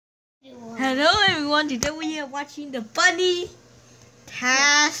Hello everyone, today we are watching the funny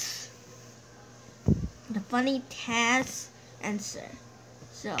task answer.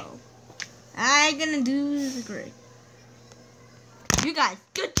 So I'm gonna do the great. You guys,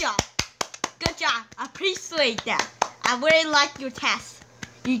 good job. I appreciate that. I really like your test.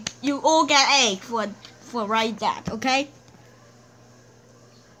 You all get A for write that, okay?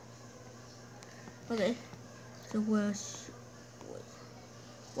 Okay. So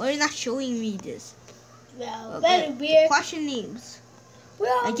why are you not showing me this? Well, Okay. very weird. Question names.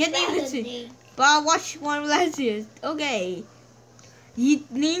 Well, I can't even see. But I'll watch one lessons. Okay. He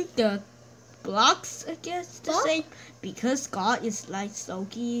named the blocks, I guess, the same. Because God is like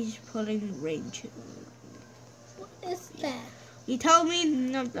Soki putting range. What is that? He told me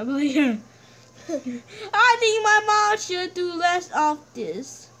no. I think my mom should do less of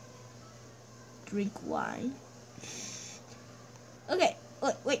this. Drink wine. Okay.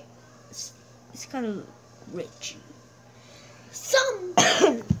 Wait. It's kind of rich. Some.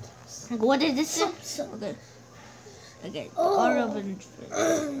 What is this? Some. Okay. Oh. Order of interest.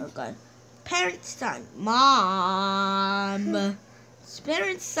 Okay. Parents time. Mom.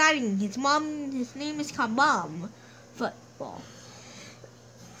 Parents signing. His name is called Mom. Football.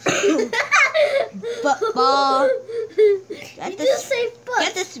 Football. Did you say foot?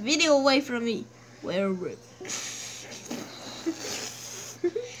 Get this video away from me. Where are we?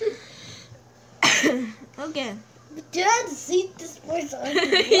 Okay. Do I have to see this voice on?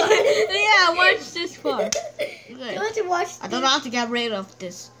 Yeah, watch this part. Okay. Do I have to watch this? I don't know how to get rid of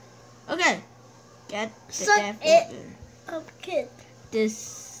this. Okay. Get Suck it up, kid.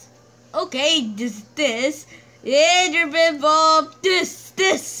 This. Okay, this. Interval. This.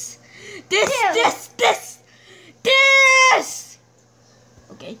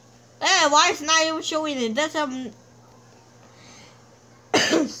 Okay. Hey, why is not even showing it? That's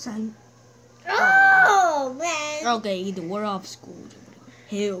sign. Oh man. Okay, the word of school.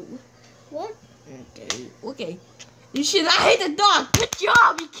 Hill. What? Okay. You should not hit the dog. Good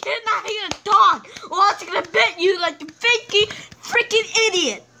job. You cannot hit a dog, or else it's gonna bit you like a freaking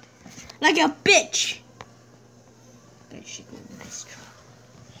idiot, like a bitch. Nice try.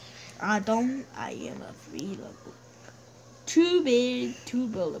 I am a free level. Two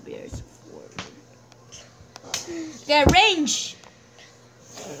Build Bears. Their range.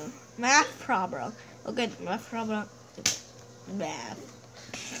 Math problem. Okay, math problem. Math.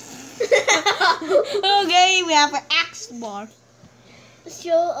 Okay, we have an X bar.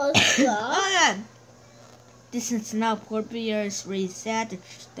 Show us the. Okay. This is now 4 bears reset.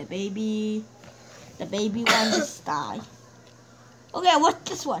 The baby one just died. Okay, what's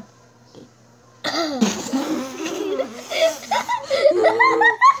this one? Okay.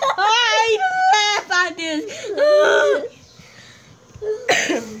 I laugh at this.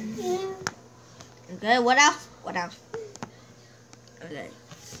 Okay, what else? Okay,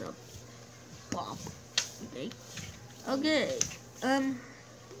 so Bob. Okay.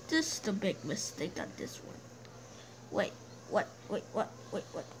 This is the big mistake on this one. Wait, what?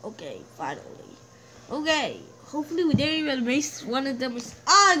 Okay, finally. Okay, hopefully we didn't even miss one of them is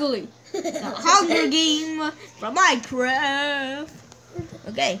ugly. The Hunger Game from Minecraft.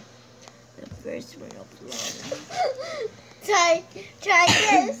 Okay, the first one of the Try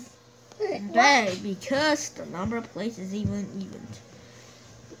this. okay, because the number of places even.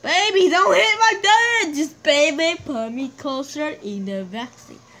 Baby, don't hit my dad! Just baby, put me closer in the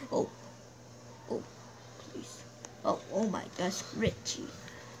vaccine. Oh, please. Oh my gosh, Richie.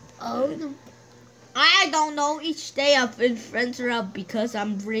 Oh. I don't know. Each day I've been friends around because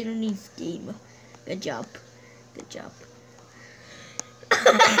I'm reading this game. Good job.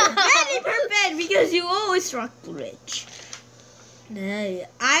 Very perfect because you always rock rich.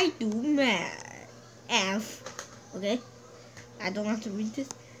 I do math. Okay? I don't have to read this.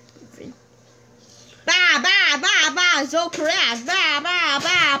 So correct.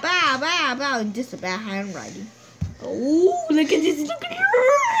 Just a bad handwriting. Oh, look at this.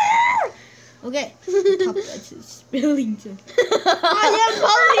 Okay. Top that's spilling too. I am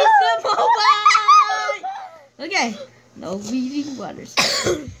police mobile. Okay. No reading waters.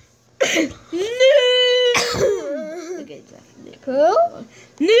 Okay, Who?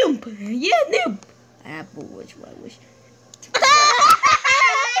 Noop. Yeah, Noop. Apple, which one? Wish.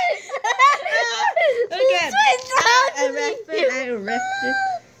 Okay. I arrested.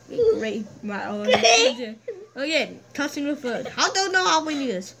 Great, my own. Okay, customer food. I don't know how we do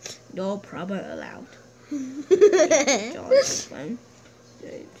this. No problem allowed.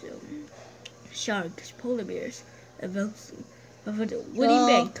 Sharks, polar bears, a wooden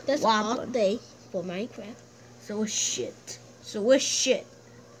bank. That's all day for Minecraft. So we're shit.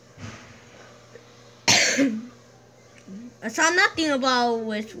 I saw nothing about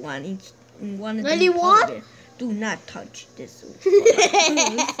which one. Each one of them. Really what? Do not touch this one.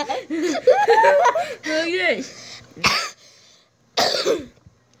 Okay.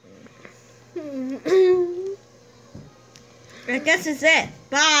 I guess it's it.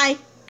 Bye.